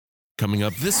Coming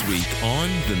up this week on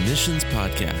the Missions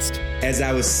Podcast. As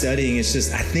I was studying, I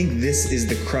think this is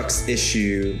the crux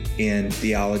issue in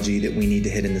theology that we need to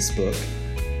hit in this book,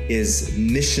 is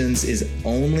missions is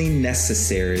only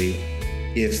necessary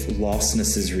if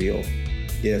lostness is real.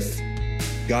 If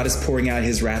God is pouring out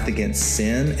his wrath against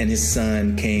sin and his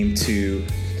son came to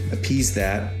appease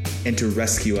that and to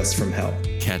rescue us from hell.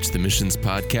 Catch the Missions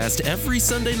Podcast every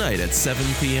Sunday night at 7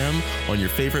 p.m. on your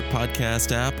favorite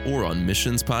podcast app or on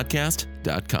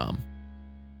missionspodcast.com.